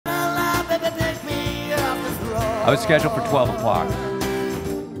I was scheduled for 12 o'clock.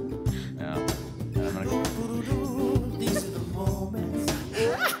 Yeah.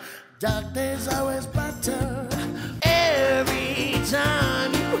 Dark days always better. Every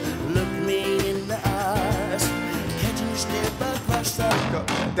time you look me in the eyes, can't you step across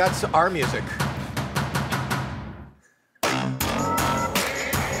the... That's our music.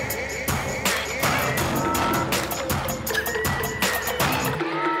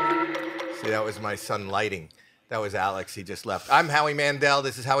 See, that was my son lighting. That was Alex. He just left. I'm Howie Mandel.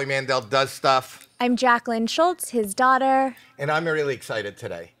 This is Howie Mandel Does Stuff. I'm Jacqueline Schultz, his daughter. And I'm really excited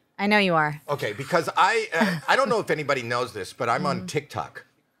today. I know you are. Okay, because I don't know if anybody knows this, but I'm on TikTok.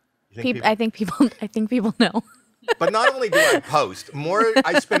 I think people know. But not only do I post,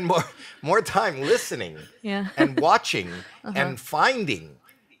 I spend more time listening and watching and finding.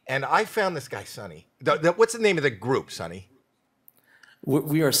 And I found this guy, Sonny. What's the name of the group, Sonny?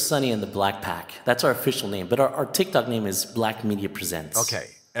 We are Sonny and the Black Pack. That's our official name. But our TikTok name is Black Media Presents. Okay.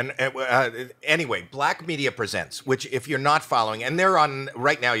 And anyway, Black Media Presents, which if you're not following, and they're on,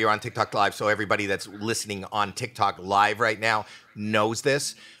 right now you're on TikTok Live, so everybody that's listening on TikTok Live right now knows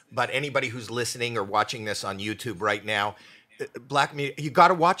this. But anybody who's listening or watching this on YouTube right now, Black Media, you got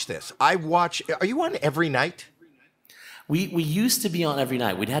to watch this. Are you on every night? We used to be on every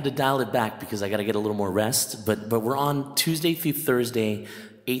night. We'd had to dial it back because I got to get a little more rest. But we're on Tuesday through Thursday,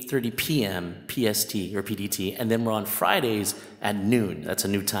 8:30 p.m. PST or PDT, and then we're on Fridays at noon. That's a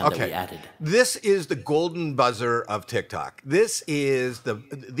new time that we added. This is the golden buzzer of TikTok. These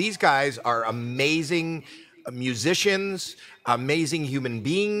guys are amazing musicians, amazing human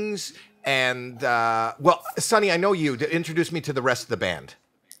beings, and well, Sonny, I know you. Introduce me to the rest of the band.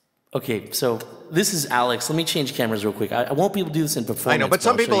 Okay, so this is Alex. Let me change cameras real quick. I won't be able to do this in performance. I know, but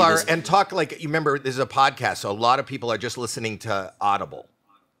some people are, and talk like, you remember, this is a podcast, so a lot of people are just listening to Audible.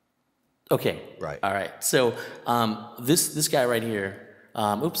 Okay. Right. All right. So this guy right here,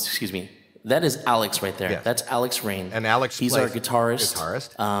 excuse me. That is Alex right there. Yes. That's Alex Rain. And Alex he's plays our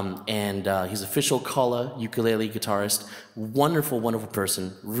guitarist. And he's official kala ukulele guitarist. Wonderful, wonderful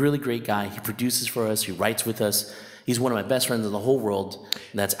person. Really great guy. He produces for us. He writes with us. He's one of my best friends in the whole world.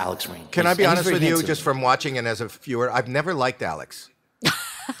 And that's Alex Rain. Can I be honest with you, just from watching and as a viewer, I've never liked Alex.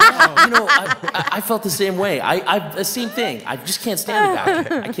 I felt the same way. The same thing. I just can't stand the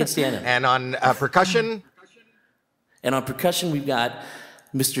guy. I can't stand him. And on percussion? And on percussion, we've got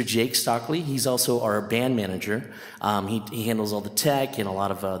Mr. Jake Stockley. He's also our band manager. He handles all the tech and a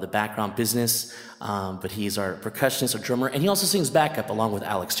lot of the background business. But he's our percussionist, our drummer, and he also sings backup along with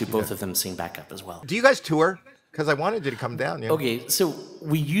Alex too. Both of them sing backup as well. Do you guys tour? Because I wanted you to come down. Okay, so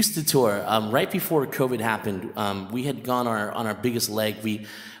we used to tour. Right before COVID happened, we had gone on our biggest leg.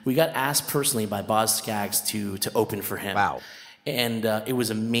 We got asked personally by Boz Scaggs to open for him. Wow. And it was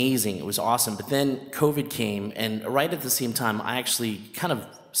amazing. It was awesome. But then COVID came, and right at the same time, I actually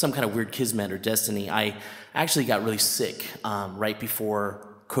some kind of weird kismet or destiny, I actually got really sick right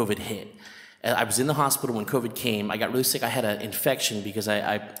before COVID hit. I was in the hospital when COVID came. I got really sick. I had an infection because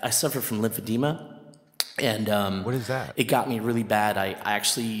I suffered from lymphedema. And what is that? It got me really bad. I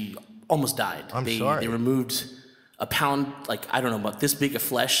actually almost died. I'm sorry. They removed a pound, I don't know, about this big of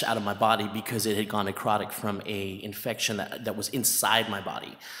flesh out of my body because it had gone necrotic from a infection that was inside my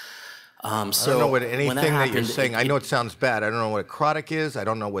body. So I don't know what anything that you're saying. I know it sounds bad. I don't know what a necrotic is. I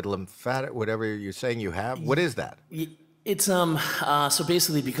don't know what lymphatic, whatever you're saying you have. What is that? It's so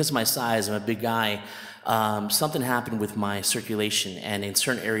basically because of my size, I'm a big guy. Something happened with my circulation, and in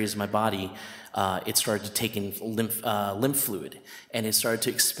certain areas of my body, it started to take in lymph fluid, and it started to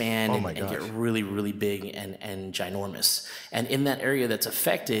expand and get really, really big and ginormous. And in that area that's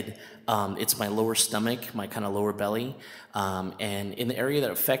affected, it's my lower stomach, my kind of lower belly. And in the area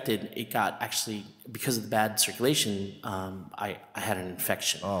that affected, it got actually, because of the bad circulation, I had an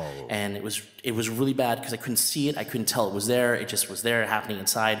infection. Oh. And it was really bad because I couldn't see it. I couldn't tell it was there. It just was there happening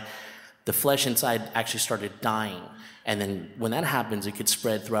inside. The flesh inside actually started dying. And then when that happens, it could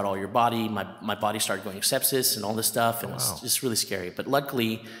spread throughout all your body. My body started going sepsis and all this stuff, and it was just really scary. But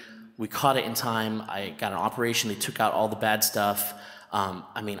luckily, we caught it in time. I got an operation. They took out all the bad stuff.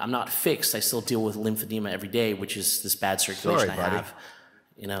 I mean, I'm not fixed. I still deal with lymphedema every day, which is this bad circulation I have.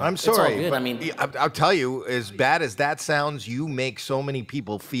 You know, I'm sorry. It's all good. I mean, I'll tell you, as bad as that sounds, you make so many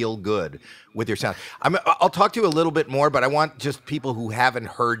people feel good with your sound. I'll talk to you a little bit more, but I want just people who haven't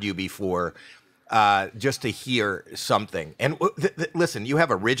heard you before just to hear something. And listen, you have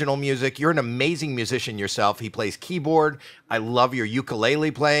original music. You're an amazing musician yourself. He plays keyboard. I love your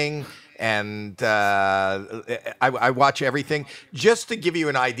ukulele playing. And I watch everything. Just to give you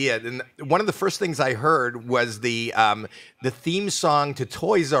an idea, one of the first things I heard was the theme song to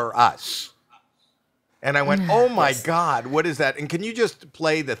Toys R Us. And I went, oh my God, what is that? And can you just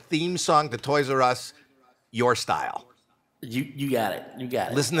play the theme song to Toys R Us, your style? You got it. You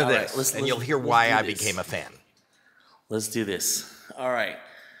got it. Listen to All this, right, and you'll hear why I became a fan. Let's do this. All right.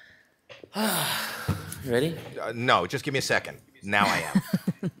 You ready? No, just give me a second. Now I am.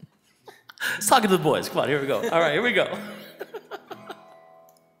 Let's talk to the boys. Come on, here we go. All right, here we go.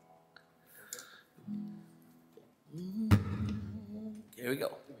 Here we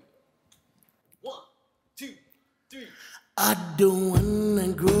go. 1, 2, 3. I don't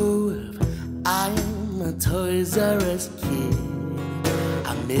wanna grow up. I am a Toys R Us kid.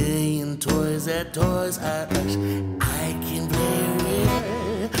 A million toys at Toys R Us I can play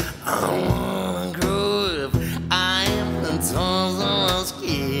with. I don't wanna grow up. I am a Toys R Us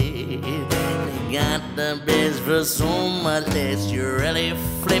kid. They got the best for so much less. You really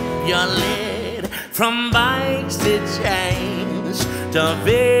flip your lid. From bikes to chains to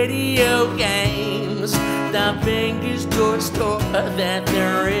video games, the biggest toy store that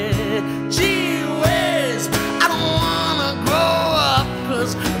there is. Gee whiz, I don't wanna grow up,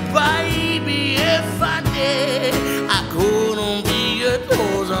 'cause baby, if I did, I couldn't be a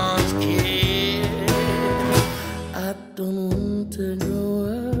Toys R Us kid. I don't want to grow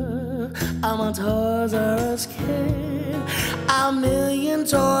up, I'm a Toys R Us kid. A million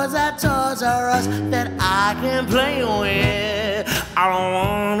toys at Toys R Us that I can play with. I don't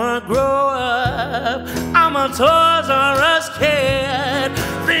wanna grow up, I'm a Toys R Us kid.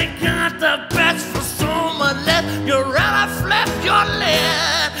 They got the best for so much less. You rather flip your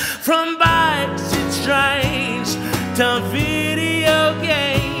lid. From bikes to trains to video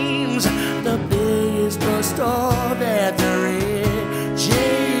games, the biggest store that there is.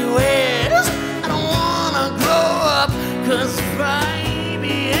 Gee whiz, I don't wanna grow up, 'cause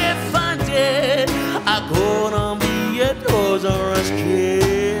baby, if I did, I couldn't be a Toys R Us kid.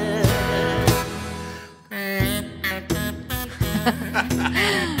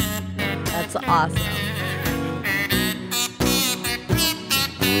 That's awesome.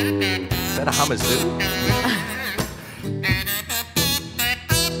 Is that a Hamazoo?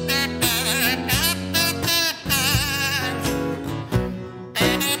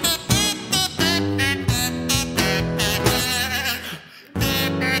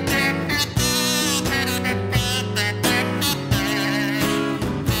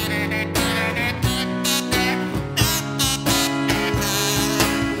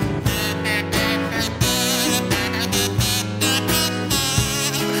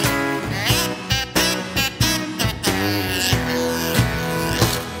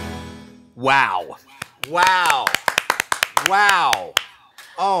 Wow. Wow. Wow.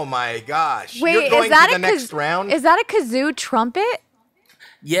 Oh my gosh. Wait, You're going is that to the a next round? Is that a kazoo trumpet?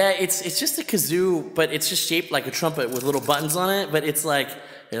 Yeah, it's just a kazoo, but it's just shaped like a trumpet with little buttons on it. But it's like,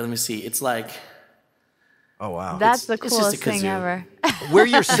 here, let me see. It's like, Oh wow. That's the it's just a coolest thing kazoo. ever. Where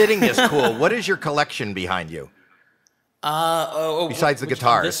you're sitting is cool. What is your collection behind you? Besides the which-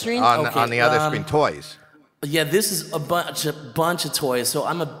 guitars, this screen? on Okay, the other screen, toys. Yeah, this is a bunch of toys. So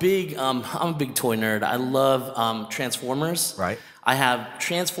I'm a big toy nerd. I love Transformers. Right. I have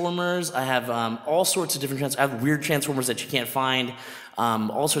Transformers. I have all sorts of different I have weird Transformers that you can't find.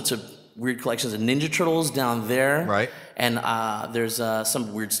 All sorts of weird collections of Ninja Turtles down there. Right. And there's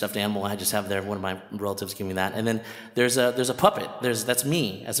some weird stuffed animal I just have there. One of my relatives gave me that. And then there's a puppet. That's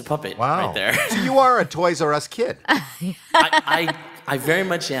me as a puppet right there. So you are a Toys R Us kid. I very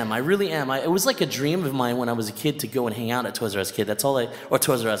much am. I really am. It was like a dream of mine when I was a kid to go and hang out at Toys R Us Kid. That's all I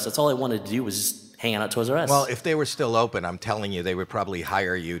wanted to do was just hang out at Toys R Us. Well, if they were still open, I'm telling you, they would probably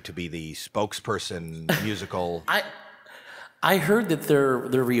hire you to be the spokesperson, musical. I heard that they're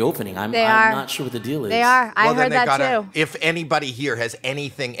reopening. I'm are. not sure what the deal is. They are. I Well, then heard they've that gotta, too. if anybody here has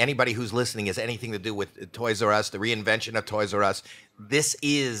anything, anybody who's listening has anything to do with Toys R Us, the reinvention of Toys R Us, this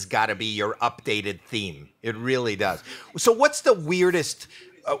is got to be your updated theme. It really does. So what's the weirdest,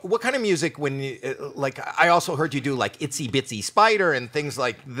 what kind of music when you, like, I also heard you do like Itsy Bitsy Spider and things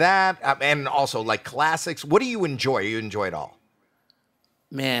like that, and also like classics. What do you enjoy? You enjoy it all?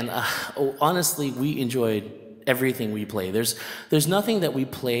 Man, honestly, we enjoyed everything we play. There's nothing that we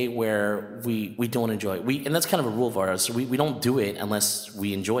play where we don't enjoy it. And that's kind of a rule of ours. So we don't do it unless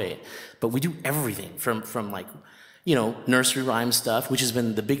we enjoy it. But we do everything from like, nursery rhyme stuff, which has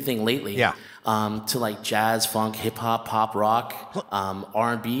been the big thing lately. Yeah. To like jazz, funk, hip hop, pop, rock,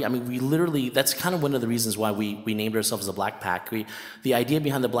 R&B. I mean, we literally, that's kind of one of the reasons why we named ourselves the Black Pack. The idea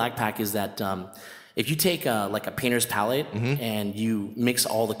behind the Black Pack is that if you take like a painter's palette and you mix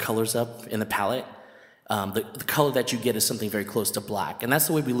all the colors up in the palette, the color that you get is something very close to black. And that's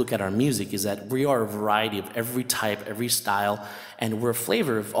the way we look at our music, is that we are a variety of every type, every style, and we're a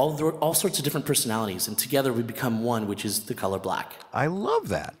flavor of all sorts of different personalities. And together we become one, which is the color black. I love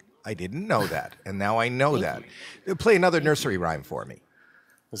that. I didn't know that, and now I know that. Play another nursery rhyme for me.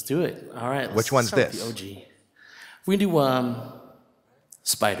 Let's do it. All right. Which one's start this? with the OG. We can do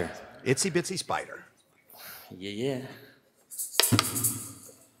Spider. Itsy Bitsy Spider. Yeah.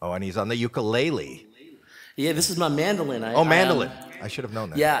 Oh, and he's on the ukulele. Yeah, this is my mandolin. Mandolin. I should have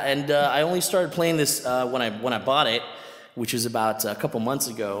known that. Yeah, and I only started playing this when I bought it, which is about a couple months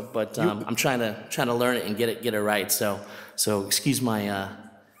ago. But I'm trying to learn it and get it right. So excuse my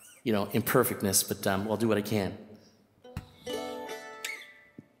imperfectness, but I'll do what I can.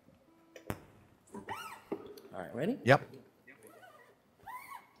 All right, ready? Yep.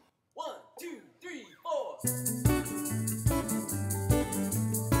 1, 2, 3, 4.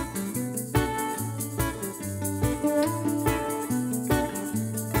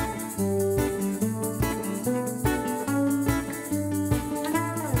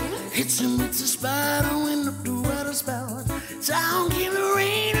 It's a spider went up the water spout. Down came the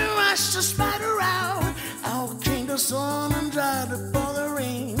rain and rushed the spider out. Out came the sun and dried up all the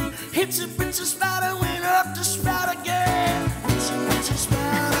rain. It's a spider went up the spout again. It's a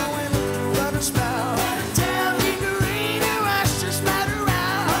spider went up the water spout. Down came the rain and rushed the spider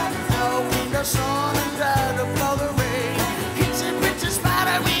out. Out came the sun and dried up all the rain. It's a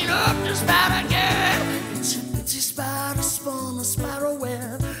spider went up the spout again. It's a spider spun a spider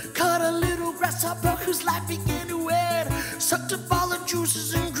web. Cut a little grasshopper whose life began to end. Sucked up all the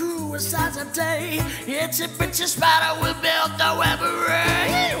juices and grew a size of day. It's a bitchy spider will build the web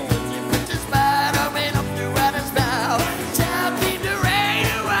array. It's a spider went up to right his mouth. Down came the rain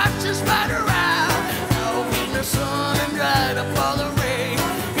and washed the spider out. Out came the sun and dried up all the rain.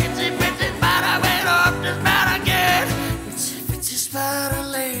 It's a bitchy spider went up the spout again. It's a bitchy spider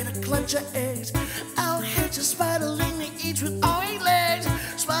laid a clutch of eggs. Out hatched a spiderling to eat with all 8 legs.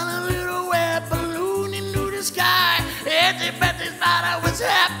 Spun a little web balloon into the sky. It's a bitchy spider was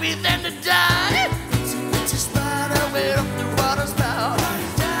happy then to die. It's a bitchy spider went up the water spout.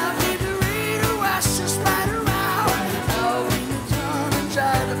 Down came the rain to wash the spider out. Out came the sun and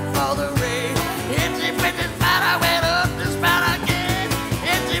dried up all the rain. It's a bitchy spider went up the spout again.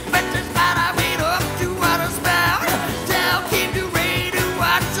 It's a bitchy spider went up the water spout. Down came the rain to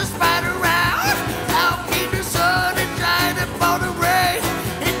wash the spider out. Out came the sun and dried up all the rain.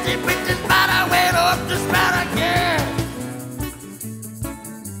 It's a bitchy spider went up the spout again.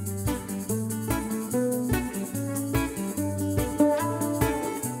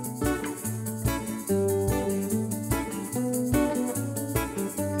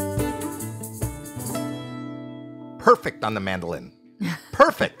 Perfect on the mandolin.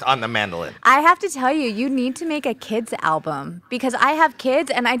 Perfect on the mandolin. I have to tell you, you need to make a kids album because I have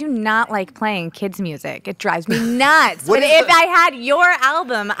kids and I do not like playing kids music. It drives me nuts. What But is if the- I had your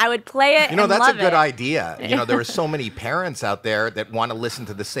album, I would play it. You know, and that's love a good it. idea. You know, there are so many parents out there that want to listen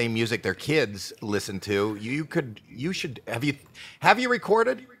to the same music their kids listen to. You should have you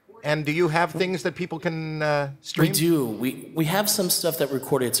recorded? And do you have things that people can stream? We do. We have some stuff that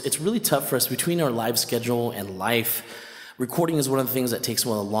recorded. It's really tough for us between our live schedule and life. Recording is one of the things that takes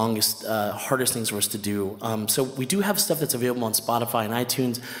one of the longest, hardest things for us to do. So we do have stuff that's available on Spotify and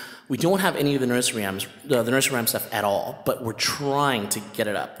iTunes. We don't have any of the nursery rhyme stuff at all, but we're trying to get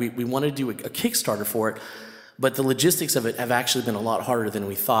it up. We want to do a Kickstarter for it, but the logistics of it have actually been a lot harder than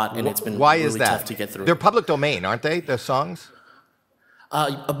we thought, and it's been really tough to get through. They're public domain, aren't they? The songs?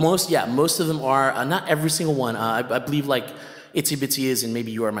 Most of them are. Not every single one. I believe like Itsy Bitsy is, and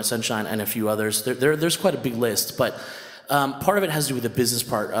maybe You Are My Sunshine, and a few others. There's quite a big list, but part of it has to do with the business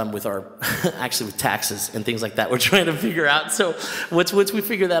part, with our actually with taxes and things like that. We're trying to figure out. So once we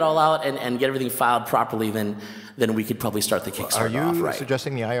figure that all out and get everything filed properly, then we could probably start the Kickstarter off Are you right.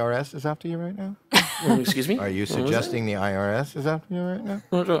 suggesting the IRS is after you right now? Excuse me? Are you suggesting the IRS is after you right now?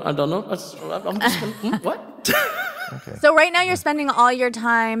 I don't know. I'm just gonna, what? Okay. So right now you're spending all your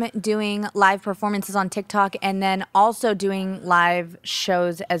time doing live performances on TikTok and then also doing live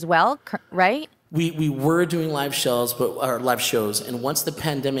shows as well, right? We were doing live shows, and once the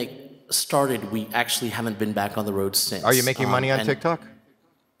pandemic started, we actually haven't been back on the road since. Are you making money on TikTok?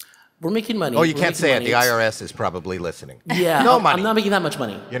 We're making money. Oh, you We're can't making say money. it. The IRS is probably listening. Yeah, No I'm money. not making that much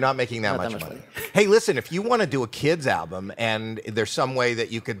money. You're not making that much money. Hey, listen, if you want to do a kids album and there's some way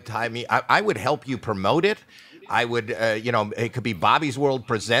that you could tie me, I would help you promote it. I would, it could be Bobby's World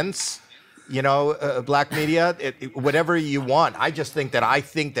Presents, Black Media, whatever you want. I think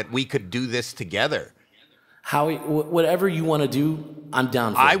that we could do this together. Howie, whatever you want to do, I'm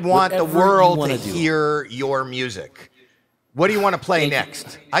down for. I want the Whatever world you to wanna do. hear your music. What do you want to play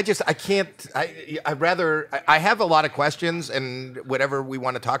next? I can't. I have a lot of questions, and whatever we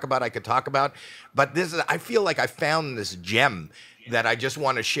want to talk about, I could talk about. But I feel like I found this gem that I just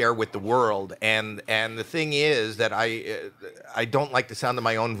want to share with the world. And the thing is that I don't like the sound of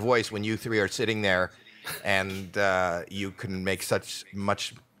my own voice when you three are sitting there, and you can make such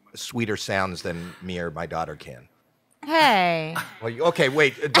much sweeter sounds than me or my daughter can. Hey. Well, okay,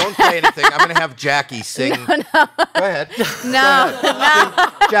 wait. Don't play anything. I'm going to have Jackie sing. No. Go ahead. No.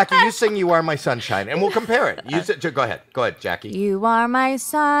 Jackie, you sing You Are My Sunshine, and we'll compare it. Go ahead. Go ahead, Jackie. You are my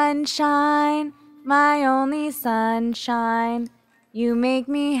sunshine, my only sunshine. You make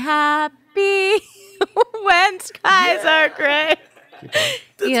me happy when skies are gray.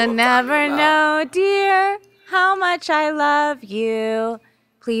 You'll never know, dear, how much I love you.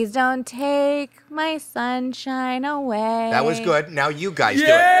 Please don't take my sunshine away. That was good. Now you guys do it.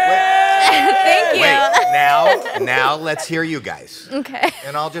 Thank you. Wait, now let's hear you guys. Okay.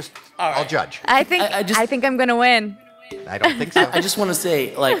 And I'll judge. I think I'm gonna win. I don't think so. I just want to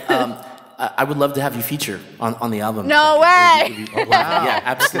say, I would love to have you feature on the album. No way. Oh, wow. Yeah,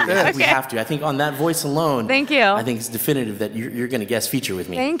 absolutely. I think we have to. I think on that voice alone. Thank you. I think it's definitive that you're going to guest feature with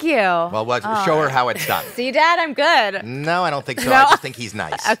me. Thank you. Well, show her how it's done. See, Dad, I'm good. No, I don't think so. No. I just think he's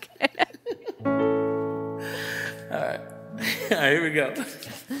nice. Okay. All right, here we go.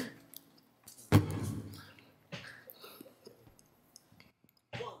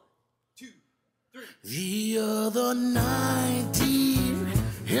 The other night, dear,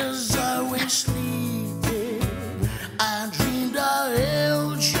 as I was sleeping, I dreamed I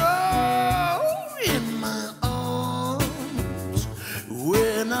held you in my arms.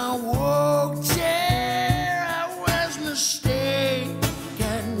 When I woke there, I was mistaken.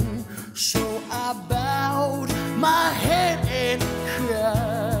 So I bowed my head and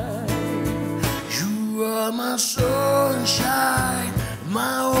cried. You are my sunshine,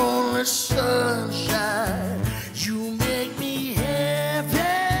 my only sunshine. You make me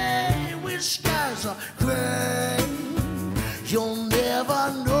happy when skies are gray. You'll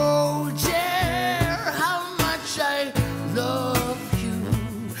never know, dear, how much I love you.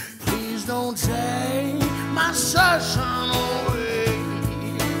 Please don't take my sunshine away.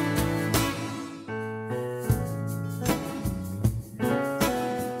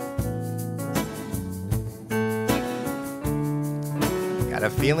 Got a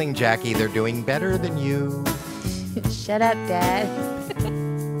feeling, Jackie, they're doing better than you. Shut up, Dad.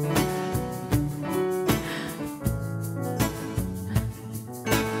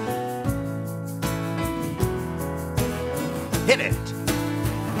 Hit it.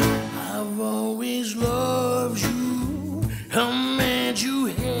 I've always loved you, I made you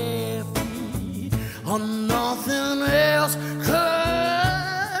happy, or nothing else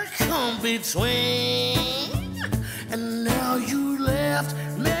could come between. And now you left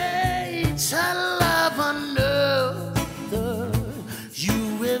me to love another.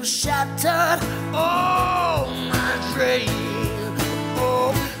 You have shattered all my dreams.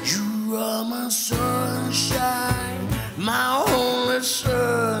 Oh, you are my sunshine, my only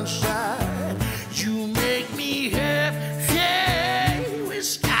sunshine. You make me happy with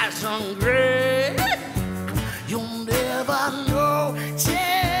skies on gray. You'll never know,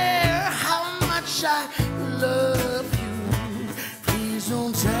 dear, how much I love you. Please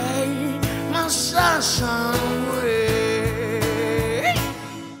don't take my sunshine away.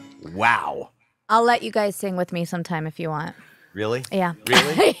 Wow. I'll let you guys sing with me sometime if you want. Really? Yeah.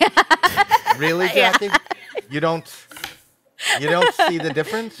 Really? Really, Jackie? You don't see the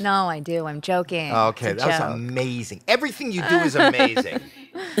difference? No, I do. I'm joking. Okay, It's a that's joke. amazing. Everything you do is amazing.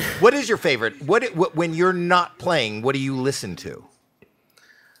 What is your favorite? What when you're not playing, what do you listen to?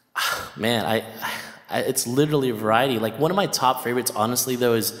 Man, it's literally a variety. Like one of my top favorites, honestly,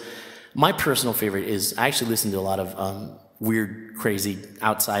 though, is my personal favorite is I actually listen to a lot of weird, crazy,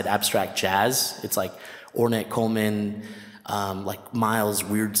 outside abstract jazz. It's like Ornette Coleman, like Miles'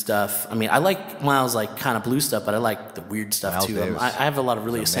 weird stuff. I mean, I like Miles' like kind of blue stuff, but I like the weird stuff Miles too. Davis. I have a lot of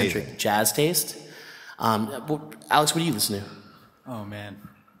really It's eccentric amazing. jazz taste. Alex, what do you listen to? Oh man,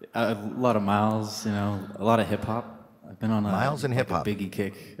 a lot of Miles. You know, a lot of hip hop. I've been on Miles and like hip-hop. a Biggie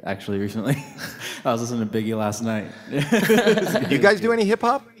kick actually recently. I was listening to Biggie last night. You guys do any hip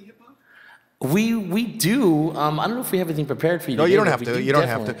hop? We do. I don't know if we have anything prepared for you. No, today, you don't but have we to. do You don't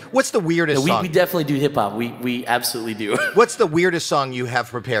have to. definitely. What's the weirdest No, song? we definitely do hip hop. We absolutely do. What's the weirdest song you have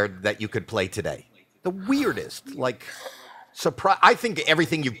prepared that you could play today? The weirdest, like surprise. I think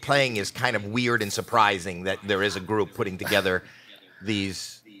everything you're playing is kind of weird and surprising that there is a group putting together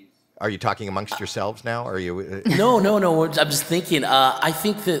these Are you talking amongst yourselves now? Or are you? No. I'm just thinking. I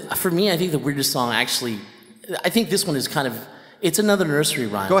think that for me, I think the weirdest song actually. I think this one is kind of. It's another nursery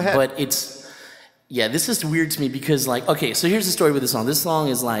rhyme. Go ahead. But yeah, this is weird to me because like, okay, so here's the story with this song. This song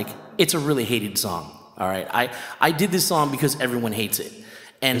is like, it's a really hated song. All right, I did this song because everyone hates it.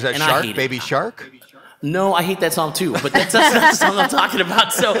 And, Is that and Shark, I hate Baby it. Shark? No, I hate that song too, but that's not the song I'm talking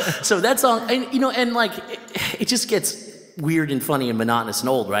about. So that song, and and like, it just gets weird and funny and monotonous and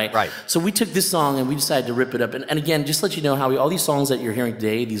old, right? Right. So we took this song and we decided to rip it up. And again, just to let you know how all these songs that you're hearing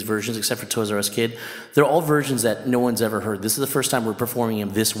today, these versions, except for Toys R Us Kid, they're all versions that no one's ever heard. This is the first time we're performing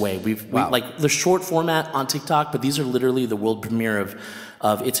them this way. We like the short format on TikTok, but these are literally the world premiere of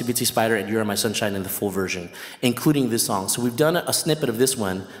Itsy Bitsy Spider and You're My Sunshine in the full version, including this song. So we've done a snippet of this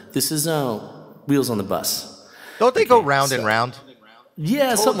one. This is Wheels on the Bus. Don't they go round and round?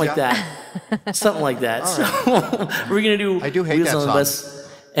 Yeah, something like that. Something like that. So we're gonna do I do hate Wheels that on the song. Bus.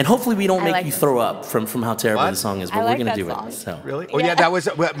 And hopefully we don't make like you it. throw up from how terrible What? the song is, I but like we're gonna that do song. it. So Really? Oh yeah, that was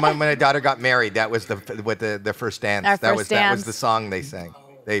when my daughter got married. That was the first dance. Our that first was dance. the song they sang.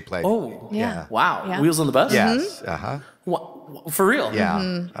 They played. Oh, Yeah. wow. Yeah. Wheels on the Bus? Yes. Uh-huh. For real? Yeah.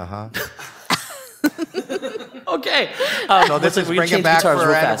 Mm-hmm. Uh-huh. Okay. So this is we bring it change back for guitars our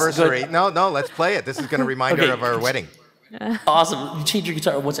real fast. Go anniversary. ahead. No, let's play it. This is going to remind her Okay. of our wedding. Awesome. You change your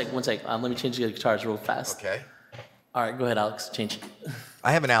guitar. One sec. Let me change the guitars real fast. Okay. All right, go ahead, Alex. Change.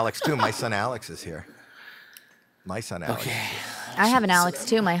 I have an Alex too. My son Alex is here. My son Alex. Okay. I have an Alex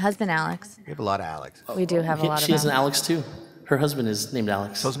too. My husband Alex. We have a lot of Alex. We do have a lot of She has an Alex. Alex too. Her husband is named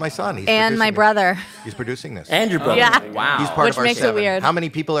Alex. So's my son. He's And producing my this. brother. He's producing this. And your brother. Yeah. Wow. He's part Which of our makes it 7. weird. How many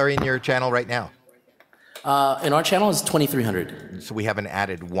people are in your channel right now? In our channel is 2,300. So we haven't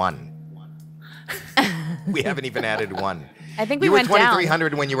added one. We haven't even added one. I think we You were went down.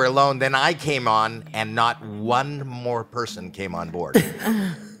 2,300 when you were alone. Then I came on, and not one more person came on board.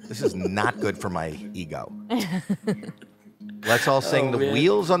 This is not good for my ego. Let's all sing The man.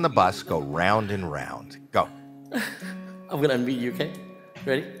 Wheels on the Bus Go Round and Round. Go. I'm gonna unmute you. Okay.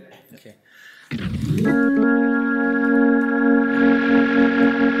 Ready? Okay.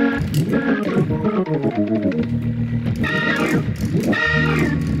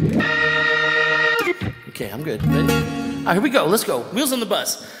 Okay, I'm good. Ready? All right, here we go. Let's go. Wheels on the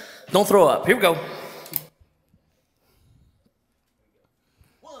bus. Don't throw up. Here we go.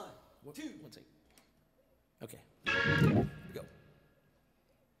 One, two. One second. Okay. Here we go.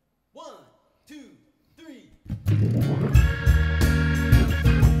 1, 2, 3.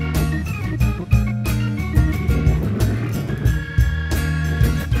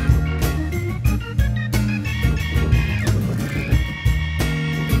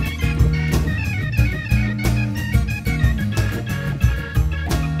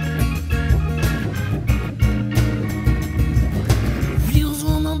 Wheels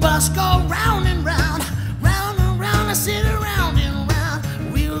on the bus go round and round, round and round. I sit around and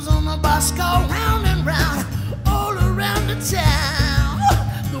round. Wheels on the bus go round and round, all around the town.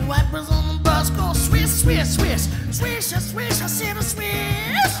 The wipers on the bus go swish, swish, swish, swish, swish. I sit a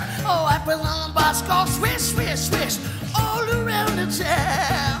swish. Oh, wipers on the bus go swish, swish, swish, all around the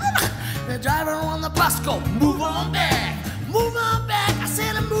town. The driver on the bus go move on back, move on back. I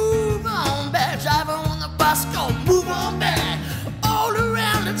said move on back. Driver on the bus go move on back, all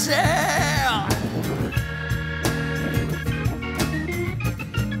around the town.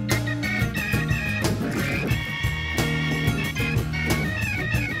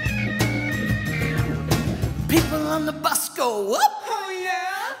 People on the bus go up, oh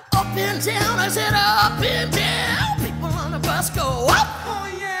yeah, up and down. I said up and down. People on the bus go up,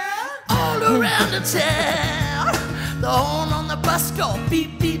 oh yeah, all around the town. The horn on the bus go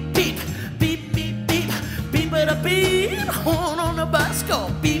beep beep beep, beep beep beep, beep it a beep. Horn on the bus go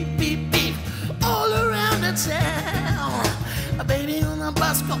beep beep beep, all around the town. A baby on the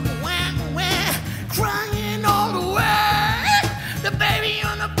bus go wah wah, crying all the way. The baby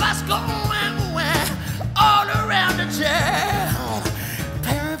on the bus go wah wah, all around the town.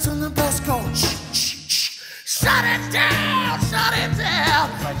 Parents on the bus go shh shh shh, shut it down, shut it down.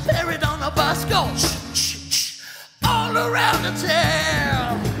 Parents on the bus go shh shh shh, all around the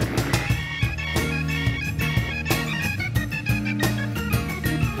town.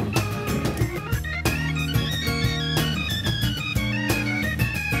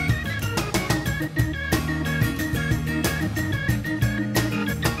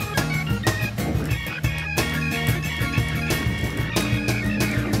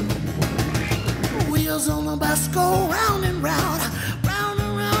 Wheels on the bus go round and round, round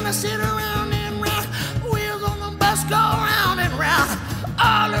and round. I sit around and round. Wheels on the bus go round and round,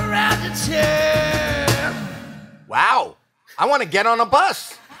 all around the town. Wow. I want to get on a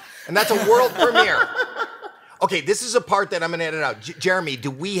bus. And that's a world premiere. Okay, this is a part that I'm going to edit out. Jeremy,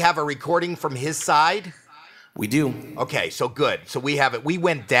 do we have a recording from his side? We do. Okay, so good. So we have it. We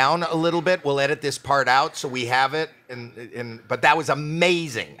went down a little bit. We'll edit this part out so we have it. But that was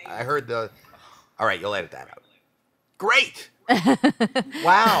amazing. I heard the... All right, you'll edit that out. Great.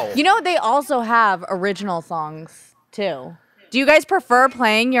 Wow. You know, they also have original songs, too. Do you guys prefer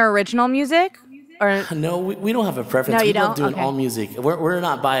playing your original music? Or No, we don't have a preference. No, you we love don't? doing Okay. all music. We're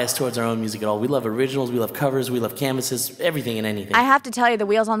not biased towards our own music at all. We love originals, we love covers, we love canvases, everything and anything. I have to tell you, the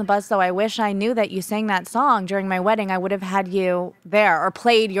Wheels on the Bus, though, I wish I knew that you sang that song during my wedding. I would have had you there or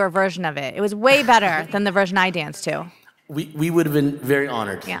played your version of it. It was way better than the version I danced to. We would have been very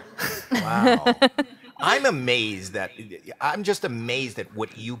honored. Yeah. Wow. I'm just amazed at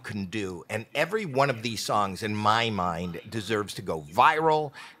what you can do. And every one of these songs, in my mind, deserves to go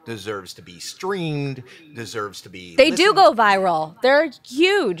viral, deserves to be streamed, deserves to be They do listened- go viral. They're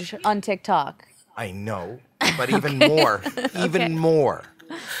huge on TikTok. I know, but even more, even more,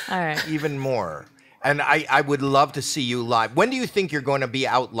 All right. even more. And I would love to see you live. When do you think you're going to be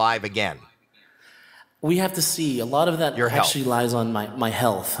out live again? We have to see. A lot of that Your health. actually lies on my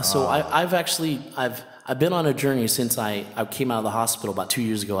health. So I've been on a journey since I came out of the hospital about 2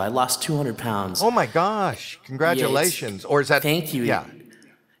 years ago. I lost 200 pounds. Oh my gosh! Congratulations. Or is that? Thank you. Yeah.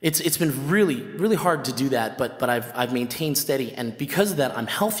 It's been really hard to do that, but I've maintained steady, and because of that, I'm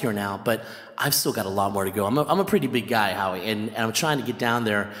healthier now. But I've still got a lot more to go. I'm a pretty big guy, Howie, and I'm trying to get down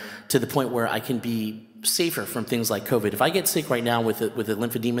there to the point where I can be safer from things like COVID. If I get sick right now with the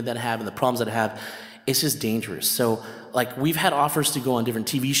lymphedema that I have and the problems that I have, it's just dangerous. So, like, we've had offers to go on different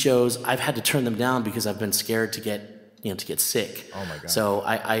TV shows. I've had to turn them down because I've been scared to get sick. Oh my God. So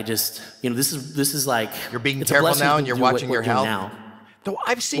I just, this is like, You're being it's a careful blessing now to and you're do what watching we're your doing health. now. Though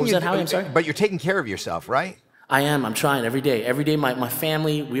I've seen What was you, that, Howie? I'm sorry? but you're taking care of yourself, right? I am. I'm trying every day. Every day, my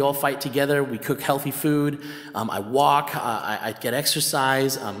family, we all fight together. We cook healthy food. I walk. I get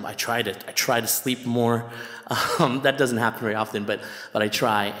exercise. I try to sleep more. That doesn't happen very often, but I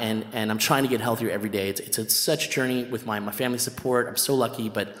try. And I'm trying to get healthier every day. It's such a journey with my family support. I'm so lucky,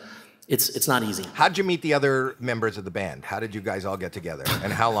 but it's not easy. How did you meet the other members of the band? How did you guys all get together?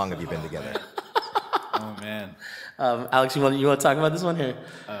 And how long have you been together? Oh man. Alex, you want to talk about this one here?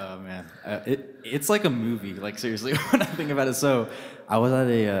 Oh man. It's like a movie. Like seriously, when I think about it. So I was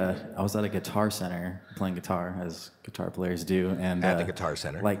at a guitar center playing guitar, as guitar players do, and At the Guitar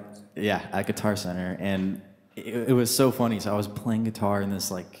Center? Like yeah, at Guitar Center, and it was so funny. So I was playing guitar in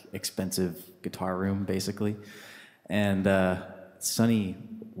this like expensive guitar room, basically, and Sonny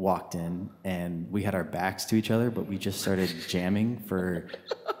walked in, and we had our backs to each other, but we just started jamming for.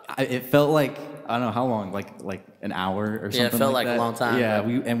 It felt like I don't know how long, like an hour or something. Yeah, it felt like a that. long time. Yeah,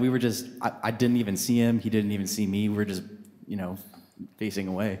 but- we were just. I didn't even see him. He didn't even see me. We were just facing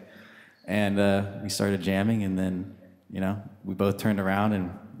away, and we started jamming, and then we both turned around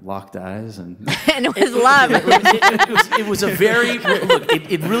and locked eyes, and And it was love. It was a very look.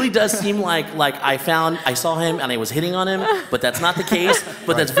 It really does seem like I saw him and I was hitting on him, but that's not the case.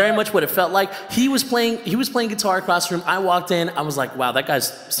 But that's very much what it felt like. He was playing guitar across the room. I walked in. I was like, wow, that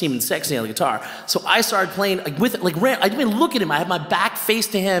guy's seeming sexy on the guitar. So I started playing I didn't even look at him. I had my back face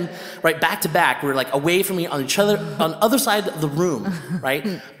to him, right, back to back. We were like away from me on each other on the other side of the room,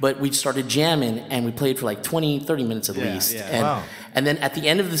 right? But we started jamming and we played for like 20, 30 minutes at least. yeah. And, Wow. and then at the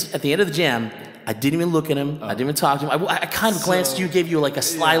end of the jam, I didn't even look at him. I didn't even talk to him. I kind of glanced at you, gave you like a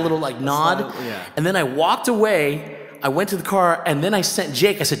sly little nod, yeah. and then I walked away. I went to the car, and then I sent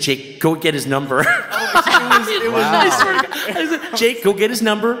Jake. I said, Jake, go get his number. I said, Jake, go get his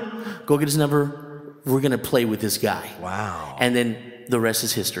number. Go get his number. We're gonna play with this guy. Wow. And then the rest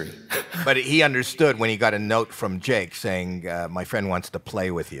is history. But he understood when he got a note from Jake saying, my friend wants to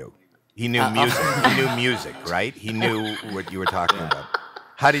play with you. He knew music. He knew music, right? He knew what you were talking about.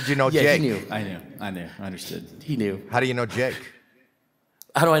 How did you know Yeah, Jake? he knew. I knew, I understood. He knew. How do you know Jake?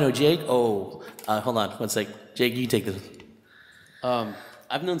 How do I know Jake? Oh, hold on one sec. Jake, you take this.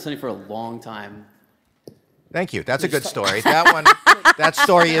 I've known Sonny for a long time. Thank you. That's a good story. That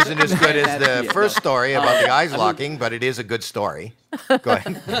story isn't as good as the first story about the eyes locking, but it is a good story. Go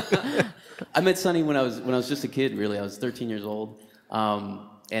ahead. I met Sonny when I was just a kid. Really, I was 13 years old,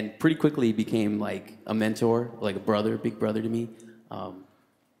 and pretty quickly became like a mentor, like a brother, big brother to me.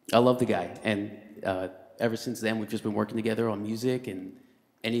 I love the guy, and ever since then we've just been working together on music and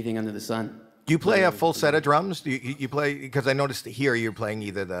anything under the sun. Do you play a full set of drums? Do you play, because I noticed here you're playing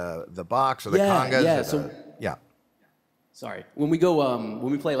either the box or the congas. Yeah, or so- the, yeah. Sorry. When we go,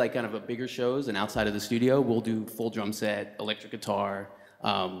 when we play like kind of a bigger shows and outside of the studio, we'll do full drum set, electric guitar,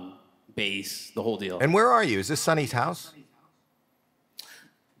 bass, the whole deal. And where are you? Is this Sonny's house?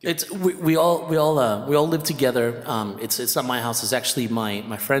 We all live together. It's not my house. It's actually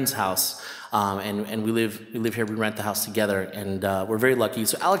my friend's house, and we live here. We rent the house together, and we're very lucky.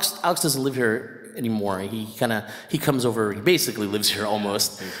 So Alex doesn't live here anymore. He comes over. He basically lives here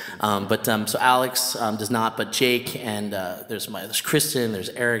almost. So Alex does not. But Jake and there's Kristen. There's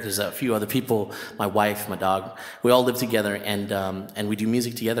Eric. There's a few other people. My wife, my dog. We all live together, and we do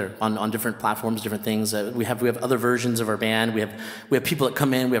music together on different platforms, different things. We have other versions of our band. We have people that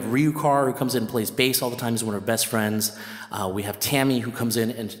come in. We have Ryukar, who comes in and plays bass all the time. He's one of our best friends. We have Tammy, who comes in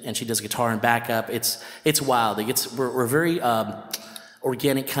and she does guitar and backup. It's wild. We're very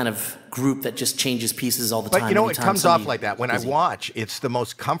organic kind of group that just changes pieces all the time. But you know, it comes off like that. When I watch, it's the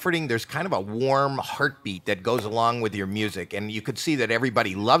most comforting. There's kind of a warm heartbeat that goes along with your music. And you could see that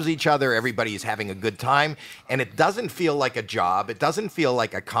everybody loves each other. Everybody is having a good time. And it doesn't feel like a job. It doesn't feel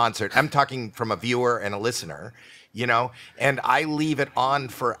like a concert. I'm talking from a viewer and a listener, you know, and I leave it on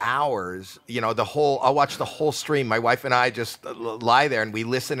for hours. You know, I'll watch the whole stream. My wife and I just lie there and we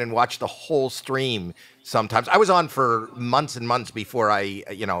listen and watch the whole stream. Sometimes I was on for months and months before I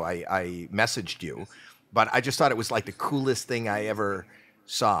messaged you, but I just thought it was like the coolest thing I ever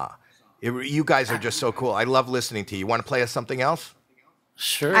saw. You guys are just so cool. I love listening to you. You want to play us something else?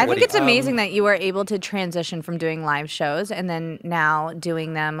 Sure. I think it's amazing that you were able to transition from doing live shows and then now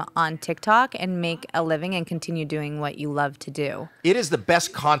doing them on TikTok and make a living and continue doing what you love to do. It is the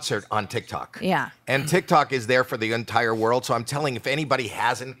best concert on TikTok. Yeah. And TikTok is there for the entire world. So I'm telling, if anybody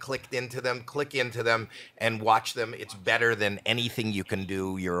hasn't clicked into them, click into them and watch them. It's better than anything you can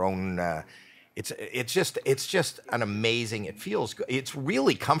do your own. It's just an amazing. It feels good. It's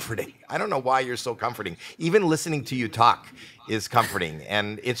really comforting. I don't know why you're so comforting. Even listening to you talk is comforting,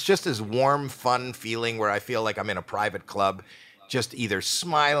 and it's just this warm, fun feeling where I feel like I'm in a private club, just either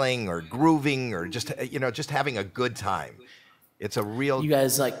smiling or grooving or just having a good time. It's a real. You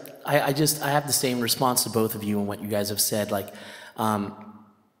guys, like, I have the same response to both of you and what you guys have said. Like,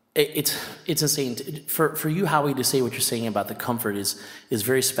 it's insane for you, Howie, to say what you're saying about the comfort is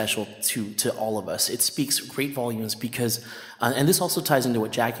very special to all of us. It speaks great volumes because, and this also ties into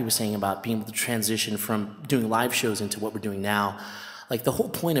what Jackie was saying about being able to transition from doing live shows into what we're doing now. Like, the whole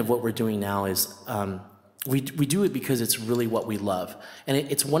point of what we're doing now is we do it because it's really what we love, and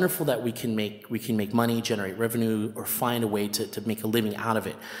it's wonderful that we can make money, generate revenue, or find a way to make a living out of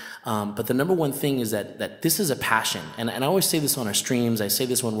it. But the number one thing is that this is a passion, and I always say this on our streams. I say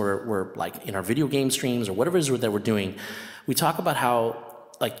this when we're like in our video game streams or whatever it is that we're doing. We talk about how,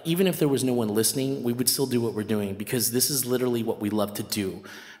 like, even if there was no one listening, we would still do what we're doing because this is literally what we love to do.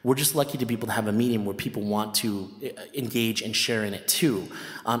 We're just lucky to be able to have a medium where people want to engage and share in it too.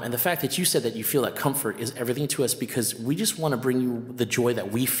 And the fact that you said that you feel that comfort is everything to us because we just want to bring you the joy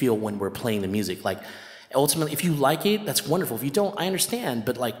that we feel when we're playing the music. Like, ultimately, if you like it, that's wonderful. If you don't, I understand.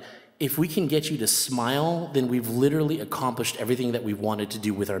 But like, if we can get you to smile, then we've literally accomplished everything that we wanted to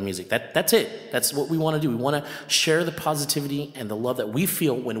do with our music. That's it. That's what we want to do. We want to share the positivity and the love that we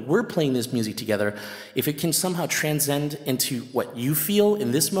feel when we're playing this music together. If it can somehow transcend into what you feel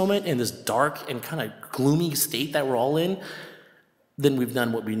in this moment, in this dark and kind of gloomy state that we're all in, then we've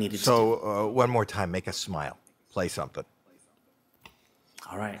done what we needed to do. So one more time, make us smile. Play something.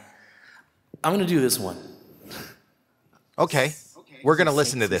 All right. I'm going to do this one. Okay. We're going to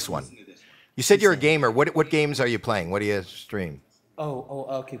listen to this one. You said you're a gamer. What games are you playing? What do you stream?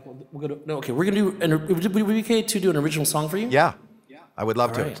 Okay. Well, we're going to do. Would we be okay to do an original song for you? Yeah. I would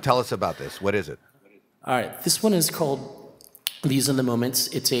love to. Right. Tell us about this. What is it? All right. This one is called "These Are the Moments."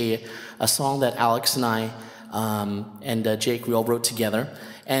 It's a song that Alex and I and Jake, we all wrote together,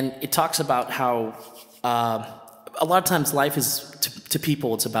 and it talks about how a lot of times life is to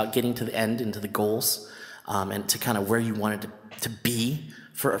people. It's about getting to the end and to the goals, and to kind of where you want it to be.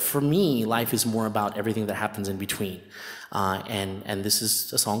 For me, life is more about everything that happens in between. And this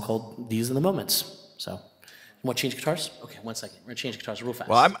is a song called "These Are the Moments." So, you want to change guitars? Okay, 1 second. We're gonna change guitars real fast.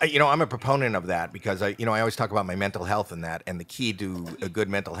 Well, I'm a proponent of that because I always talk about my mental health and that, and the key to a good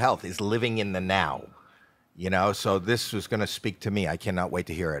mental health is living in the now. So this was going to speak to me. I cannot wait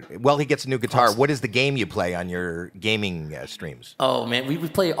to hear it. Well, he gets a new guitar. Awesome. What is the game you play on your gaming streams? Oh, man, we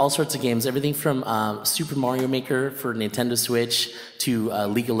play all sorts of games. Everything from Super Mario Maker for Nintendo Switch to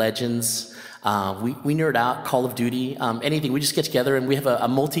League of Legends. We nerd out, Call of Duty, anything. We just get together and we have a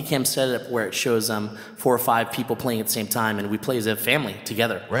multicam setup where it shows 4 or 5 people playing at the same time, and we play as a family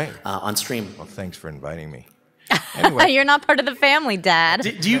together on stream. Well, thanks for inviting me. Anyway. You're not part of the family, Dad.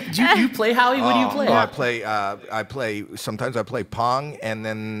 Do you play, Howie? What do you play? I play. Sometimes I play Pong and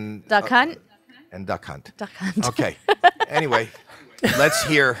then Duck Hunt. And Duck Hunt. Duck Hunt. Okay. Anyway, let's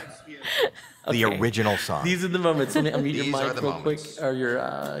hear The Okay. original song. These are the moments. Let me unmute your These are mic the real moments. quick, or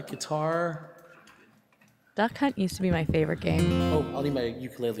your guitar. Duck Hunt used to be my favorite game. Oh, I'll need my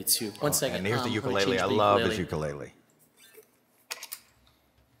ukulele too. One second. And here's the let me ukulele. change I the love this ukulele.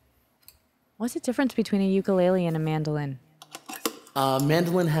 What's the difference between a ukulele and a mandolin?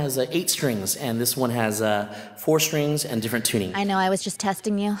 Mandolin has 8 strings, and this one has 4 strings and different tuning. I know, I was just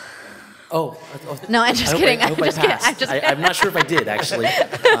testing you. Oh, No, I'm just kidding. I hope I'm just kidding. passed. I'm just I'm not sure if I did actually.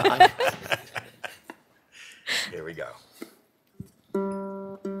 Here we go.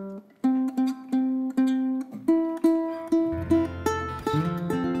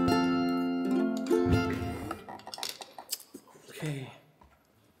 Okay.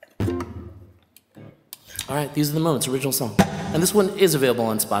 All right, these are the moments. Original song, and this one is available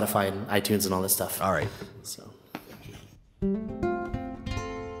on Spotify and iTunes and all that stuff. All right. So.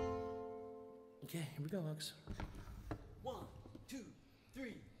 Okay, here we go, folks. 1, 2,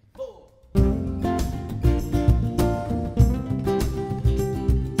 3, 4.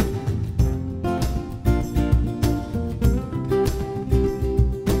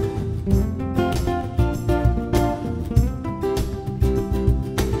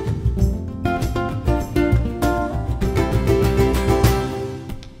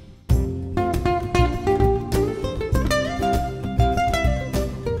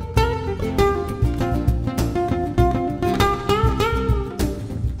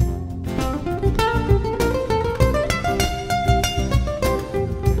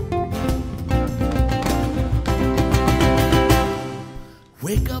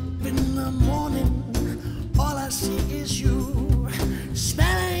 Wake up in the morning, all I see is you,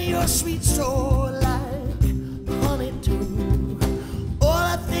 smelling your sweet soul like honeydew. All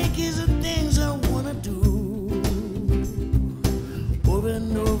I think is the things I wanna do, over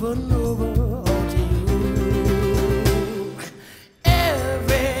and over and over, all to you.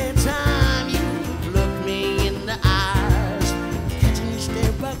 Every time you look me in the eyes, catching you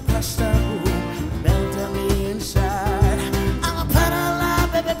stare across the room, melt on me inside. I'm a puddle,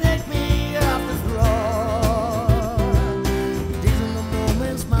 baby, pick me off the floor. These are the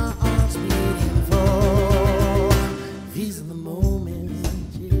moments my heart's beating for. These are the moments,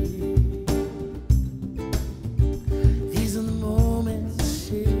 yeah. These are the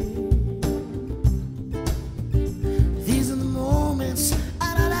moments, yeah. These are the moments.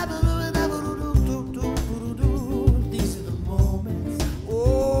 These are the moments.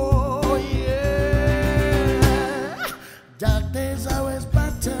 Oh yeah. Dark days always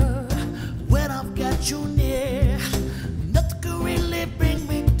better when I've got you near. Nothing can really bring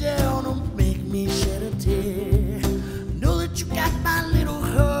me down or make me shed a tear. Know that you got my little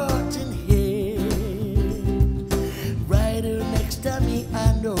heart in here. Right here next to me,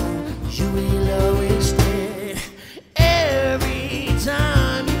 I know you will always stay. Every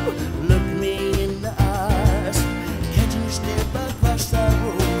time you look me in the eyes, catching you step across the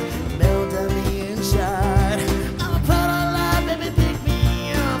room, melt on me inside. I'm a puddle of baby, pick me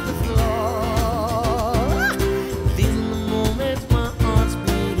off the floor. These are the moments my heart's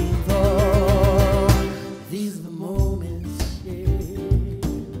beating for. These are the moments, yeah.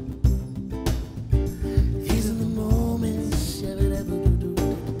 These are the moments, yeah.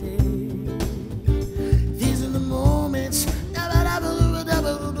 These are the moments.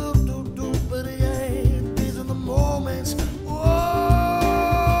 These are the moments. Oh,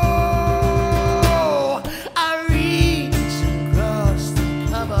 I reach across the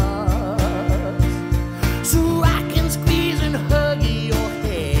covers so I can squeeze and hug your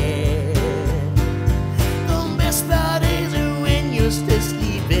head. The best part is when you're still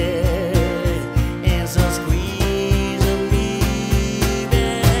sleeping, and so squeezing me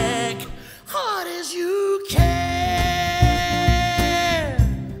back hard as you can.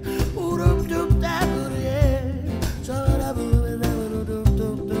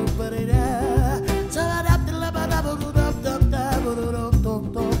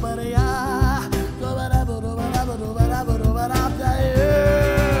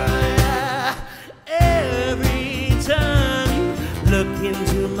 Every time you look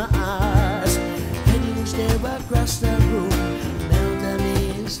into my eyes, and you stare across the room, melt on me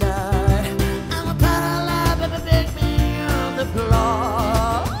inside. I'm a puddle, baby, pick me off the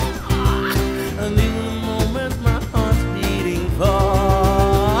floor. And these are the moments my heart's beating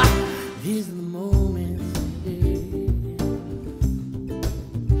for. These are the moments, yeah.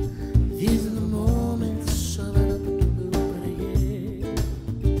 These are the moments, yeah.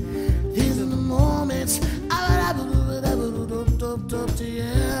 These are the moments,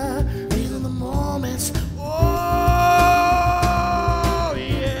 yeah. These are the moments, oh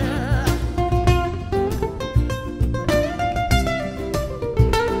yeah.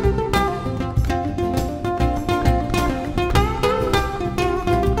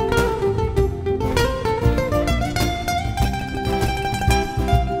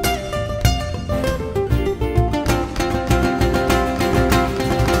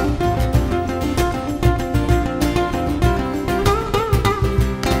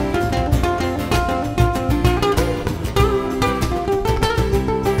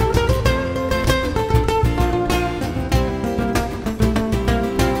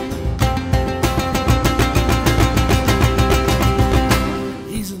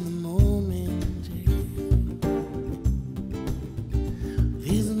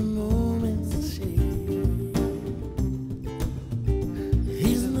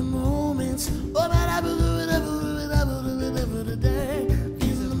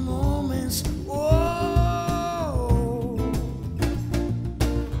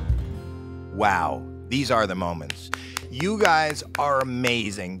 These are the moments. You guys are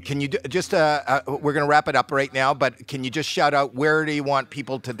amazing. Can you just, we're going to wrap it up right now, but can you just shout out where do you want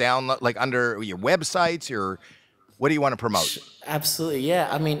people to download, like under your websites, what do you want to promote? Absolutely, yeah.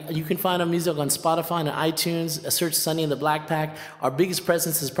 I mean, you can find our music on Spotify and iTunes. Search Sunny and the Black Pack. Our biggest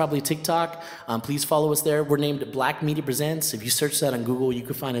presence is probably TikTok. Please follow us there. We're named Black Media Presents. If you search that on Google, you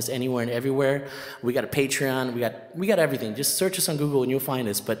can find us anywhere and everywhere. We got a Patreon. We got everything. Just search us on Google and you'll find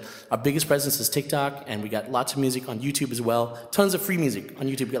us. But our biggest presence is TikTok, and we got lots of music on YouTube as well. Tons of free music on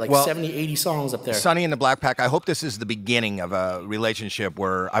YouTube. We got like 70, 80 songs up there. Sunny and the Black Pack, I hope this is the beginning of a relationship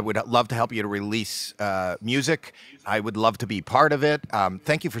where I would love to help you to release music. I would love to be part of it.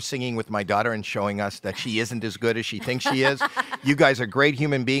 Thank you for singing with my daughter and showing us that she isn't as good as she thinks she is. You guys are great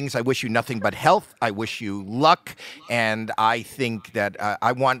human beings. I wish you nothing but health. I wish you luck. And I think that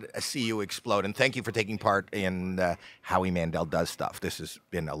I want to see you explode. And thank you for taking part in Howie Mandel Does Stuff. This has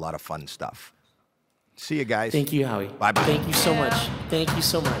been a lot of fun stuff. See you guys. Thank you, Howie. Bye-bye. Thank you so much. Thank you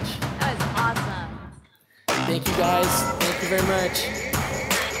so much. That was awesome. Thank you, guys. Thank you very much.